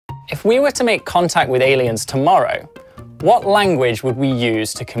If we were to make contact with aliens tomorrow, what language would we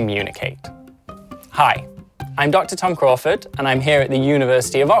use to communicate? Hi, I'm Dr. Tom Crawford, and I'm here at the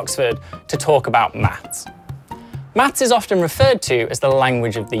University of Oxford to talk about maths. Maths is often referred to as the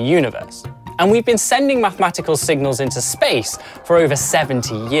language of the universe, and we've been sending mathematical signals into space for over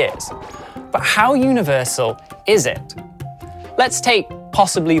 70 years. But how universal is it? Let's take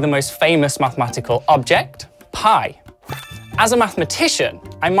possibly the most famous mathematical object, pi. As a mathematician,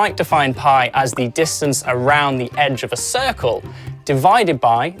 I might define pi as the distance around the edge of a circle divided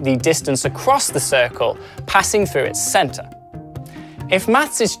by the distance across the circle passing through its centre. If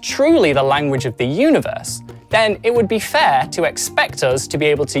maths is truly the language of the universe, then it would be fair to expect us to be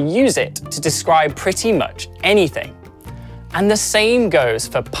able to use it to describe pretty much anything. And the same goes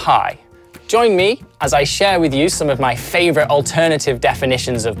for pi. Join me as I share with you some of my favourite alternative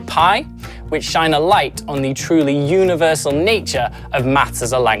definitions of pi, which shine a light on the truly universal nature of maths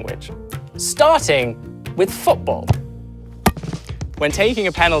as a language. Starting with football. When taking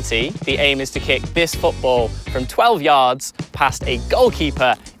a penalty, the aim is to kick this football from 12 yards past a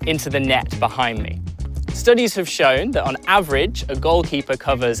goalkeeper into the net behind me. Studies have shown that on average, a goalkeeper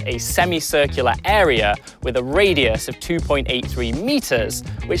covers a semicircular area with a radius of 2.83 meters,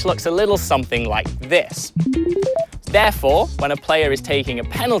 which looks a little something like this. Therefore, when a player is taking a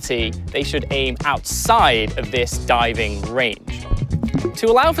penalty, they should aim outside of this diving range. To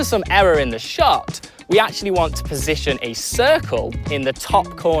allow for some error in the shot, we actually want to position a circle in the top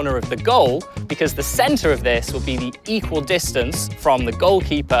corner of the goal because the center of this will be the equal distance from the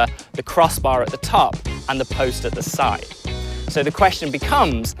goalkeeper, the crossbar at the top, and the post at the side. So the question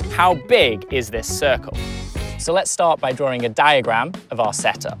becomes, how big is this circle? So let's start by drawing a diagram of our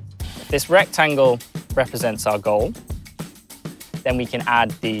setup. This rectangle represents our goal. Then we can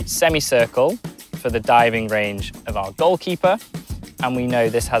add the semicircle for the diving range of our goalkeeper. And we know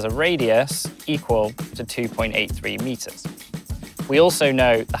this has a radius equal to 2.83 meters. We also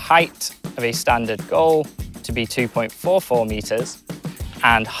know the height of a standard goal to be 2.44 meters,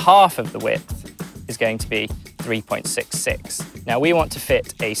 and half of the width is going to be 3.66. Now we want to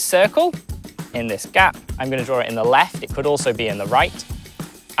fit a circle in this gap. I'm going to draw it in the left. It could also be in the right.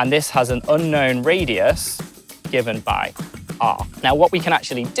 And this has an unknown radius given by r. Now what we can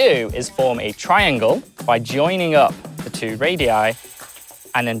actually do is form a triangle by joining up the two radii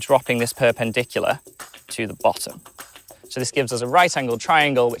and then dropping this perpendicular to the bottom. So this gives us a right-angled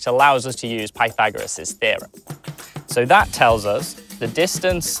triangle, which allows us to use Pythagoras' theorem. So that tells us the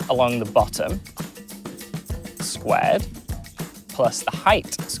distance along the bottom squared plus the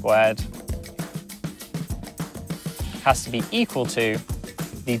height squared has to be equal to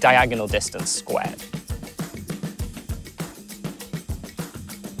the diagonal distance squared.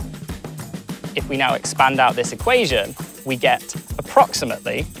 If we now expand out this equation, we get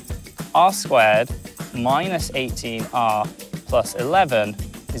approximately r squared minus 18r plus 11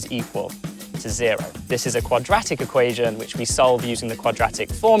 is equal to 0. This is a quadratic equation which we solve using the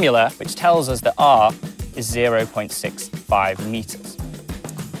quadratic formula, which tells us that r is 0.65 meters.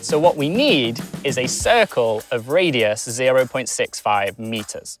 So what we need is a circle of radius 0.65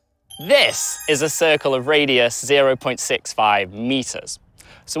 meters. This is a circle of radius 0.65 meters.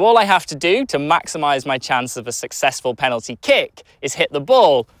 So all I have to do to maximize my chance of a successful penalty kick is hit the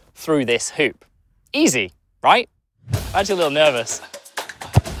ball through this hoop. Easy, right? I'm actually a little nervous.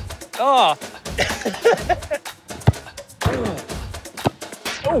 Oh.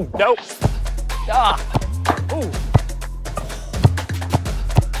 Oh, no. Ah. Ooh.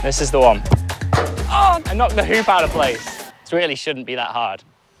 This is the one. Oh, I knocked the hoop out of place. This really shouldn't be that hard.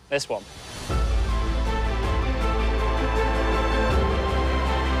 This one.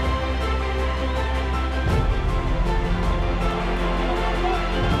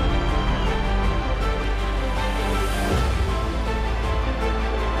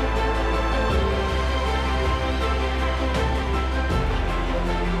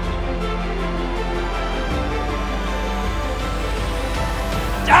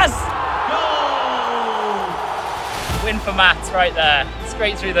 Yes! Go! Win for maths right there.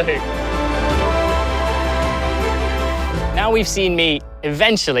 Straight through the hoop. Now we've seen me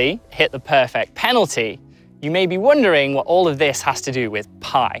eventually hit the perfect penalty, you may be wondering what all of this has to do with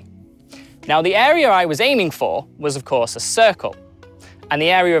pi. Now the area I was aiming for was of course a circle. And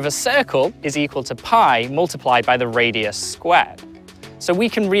the area of a circle is equal to pi multiplied by the radius squared. So we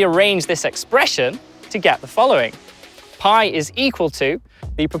can rearrange this expression to get the following. Pi is equal to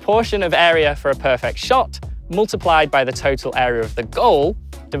the proportion of area for a perfect shot multiplied by the total area of the goal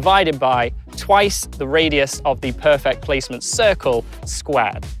divided by twice the radius of the perfect placement circle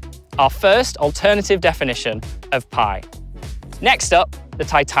squared. Our first alternative definition of pi. Next up, the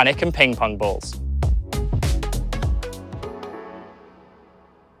Titanic and ping pong balls.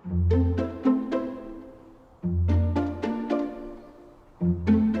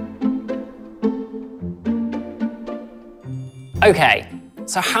 Okay,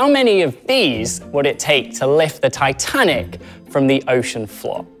 so how many of these would it take to lift the Titanic from the ocean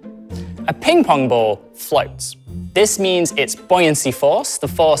floor? A ping pong ball floats. This means its buoyancy force, the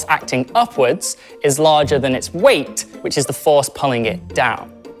force acting upwards, is larger than its weight, which is the force pulling it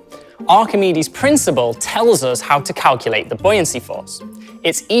down. Archimedes' principle tells us how to calculate the buoyancy force.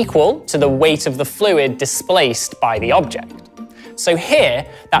 It's equal to the weight of the fluid displaced by the object. So here,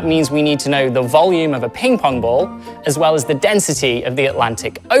 that means we need to know the volume of a ping pong ball, as well as the density of the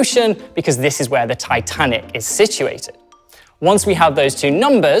Atlantic Ocean, because this is where the Titanic is situated. Once we have those two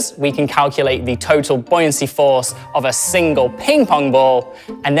numbers, we can calculate the total buoyancy force of a single ping pong ball,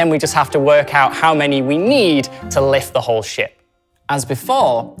 and then we just have to work out how many we need to lift the whole ship. As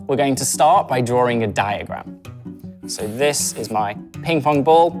before, we're going to start by drawing a diagram. So this is my ping pong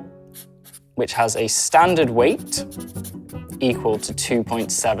ball, which has a standard weight equal to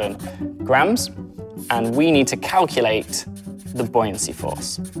 2.7 grams, and we need to calculate the buoyancy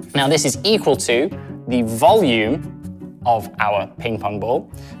force. Now this is equal to the volume of our ping pong ball.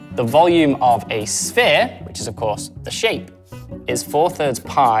 The volume of a sphere, which is of course the shape, is 4/3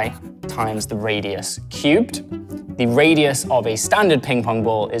 pi times the radius cubed. The radius of a standard ping pong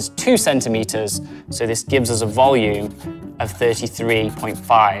ball is 2 centimeters, so this gives us a volume of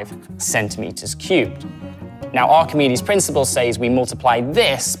 33.5 centimeters cubed. Now, Archimedes' principle says we multiply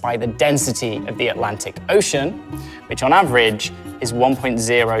this by the density of the Atlantic Ocean, which on average is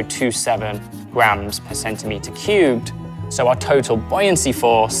 1.027 grams per centimeter cubed, so our total buoyancy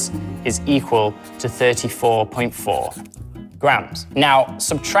force is equal to 34.4 grams. Now,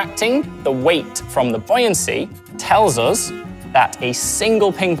 subtracting the weight from the buoyancy tells us that a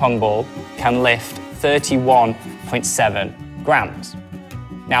single ping pong ball can lift 31.7 grams.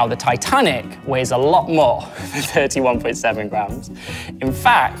 Now, the Titanic weighs a lot more than 31.7 grams. In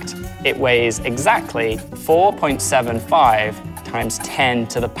fact, it weighs exactly 4.75 times 10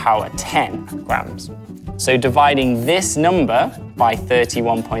 to the power 10 grams. So dividing this number by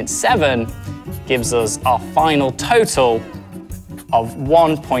 31.7 gives us our final total of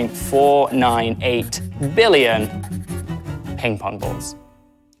 1.498 billion ping pong balls.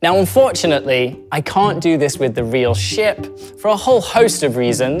 Now, unfortunately, I can't do this with the real ship for a whole host of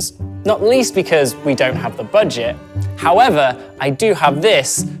reasons, not least because we don't have the budget. However, I do have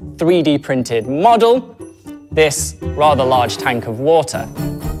this 3D printed model, this rather large tank of water.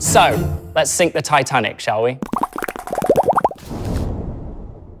 So, let's sink the Titanic, shall we?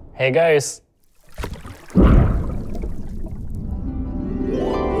 Here goes.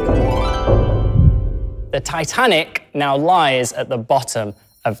 The Titanic now lies at the bottom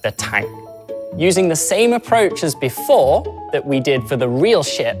of the tank. Using the same approach as before that we did for the real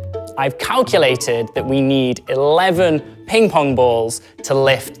ship, I've calculated that we need 11 ping pong balls to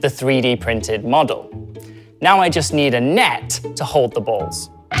lift the 3D printed model. Now I just need a net to hold the balls.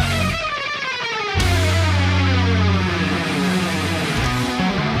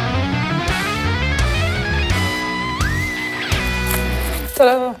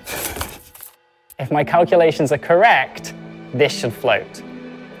 Ta-da! If my calculations are correct, this should float.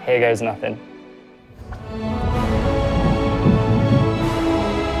 Here goes nothing.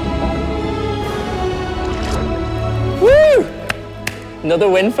 Woo! Another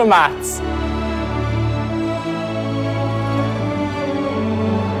win for maths.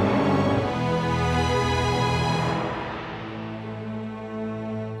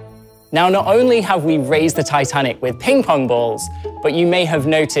 Now, not only have we raised the Titanic with ping pong balls, but you may have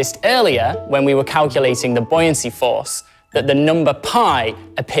noticed earlier when we were calculating the buoyancy force that the number pi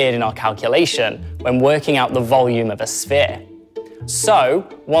appeared in our calculation when working out the volume of a sphere. So,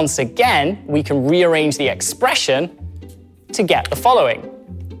 once again, we can rearrange the expression to get the following.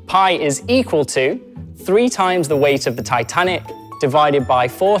 Pi is equal to 3 times the weight of the Titanic divided by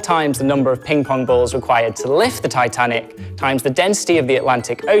 4 times the number of ping pong balls required to lift the Titanic times the density of the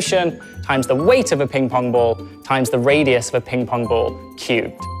Atlantic Ocean times the weight of a ping pong ball times the radius of a ping pong ball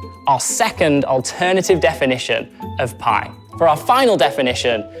cubed. Our second alternative definition of pi. For our final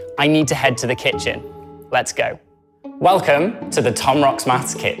definition, I need to head to the kitchen. Let's go. Welcome to the Tom Rocks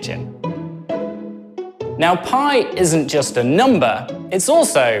Maths kitchen. Now, pi isn't just a number, it's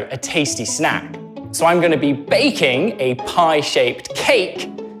also a tasty snack. So I'm going to be baking a pie-shaped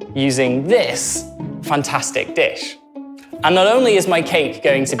cake using this fantastic dish. And not only is my cake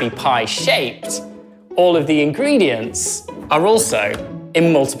going to be pie-shaped, all of the ingredients are also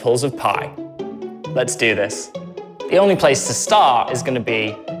in multiples of pi. Let's do this. The only place to start is going to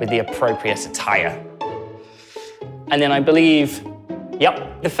be with the appropriate attire. And then I believe,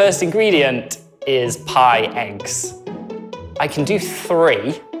 yep, the first ingredient is pie eggs. I can do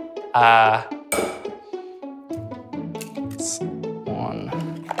 3. 1,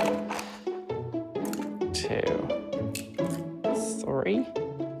 2, 3.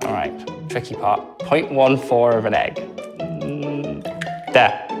 All right, tricky part. 0.14 of an egg.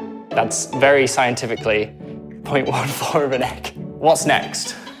 There, that's very scientifically 0.14 of an egg. What's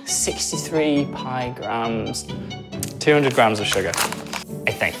next? 63 pie grams, 200 grams of sugar,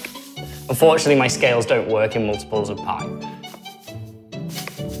 I think. Unfortunately, my scales don't work in multiples of pi.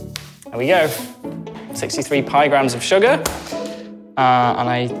 There we go, 63 pi grams of sugar. And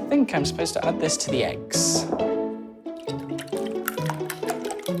I think I'm supposed to add this to the eggs.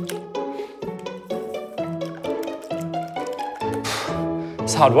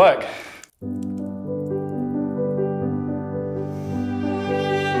 It's hard work.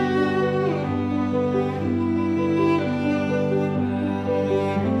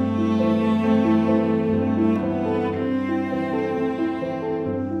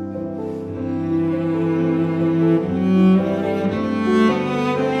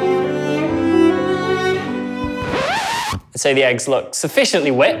 I'd say the eggs look sufficiently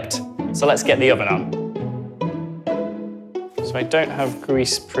whipped, so let's get the oven on. So I don't have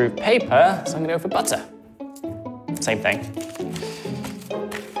grease-proof paper, so I'm gonna go for butter. Same thing.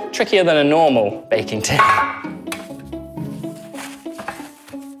 Trickier than a normal baking tin.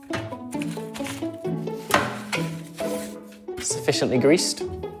 Sufficiently greased.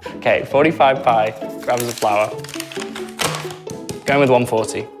 Okay, 45 grams of flour. Going with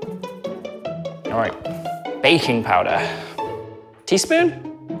 140. All right, baking powder.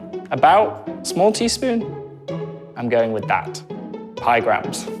 Teaspoon? About, small teaspoon? I'm going with that. Pi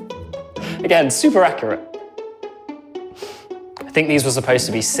grams. Again, super accurate. I think these were supposed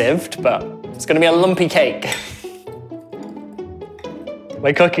to be sieved, but it's gonna be a lumpy cake.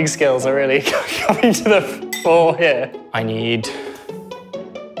 My cooking skills are really coming to the fore here. I need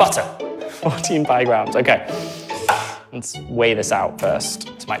butter, 14 pi grams, okay. Let's weigh this out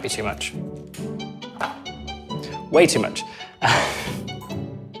first. This might be too much. Way too much.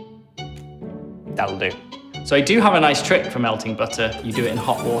 That'll do. So I do have a nice trick for melting butter. You do it in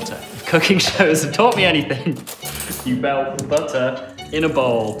hot water. If cooking shows have taught me anything, you melt the butter in a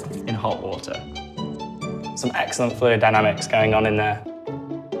bowl in hot water. Some excellent fluid dynamics going on in there.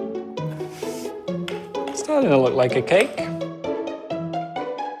 Starting to look like a cake.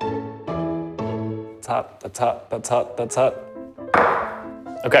 That's hot, that's hot, that's hot, that's hot.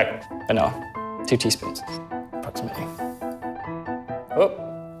 Okay, vanilla, 2 teaspoons, approximately. Oh.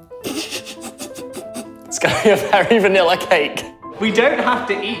 It's gonna be a very vanilla cake. We don't have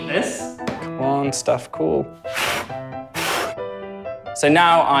to eat this. Come on, stuff cool. So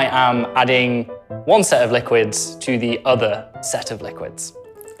now I am adding one set of liquids to the other set of liquids.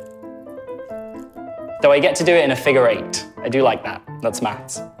 Though I get to do it in a figure 8. I do like that, that's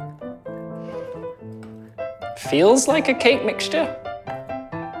maths. Feels like a cake mixture.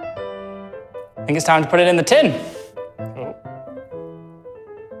 I think it's time to put it in the tin.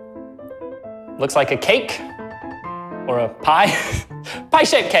 Looks like a cake, or a pie.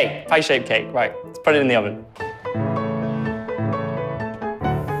 Pie-shaped cake, pie-shaped cake. Right, let's put it in the oven.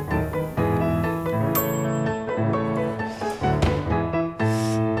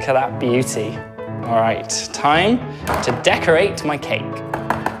 Look at that beauty. All right, time to decorate my cake.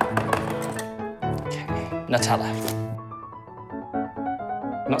 Okay, Nutella.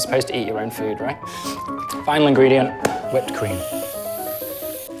 You're not supposed to eat your own food, right? Final ingredient, whipped cream.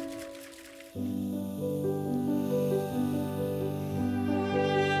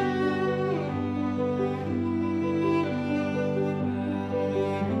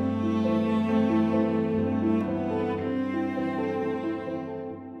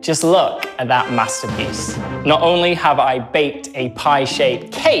 Just look at that masterpiece. Not only have I baked a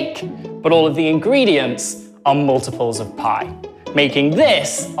pie-shaped cake, but all of the ingredients are multiples of pi, making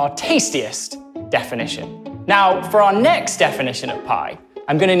this our tastiest definition. Now, for our next definition of pi,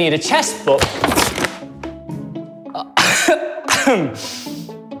 I'm gonna need a chest book.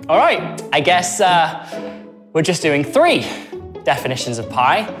 All right, I guess we're just doing 3 definitions of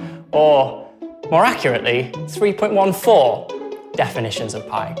pi, or more accurately, 3.14 definitions of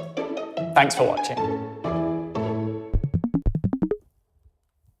pi. Thanks for watching.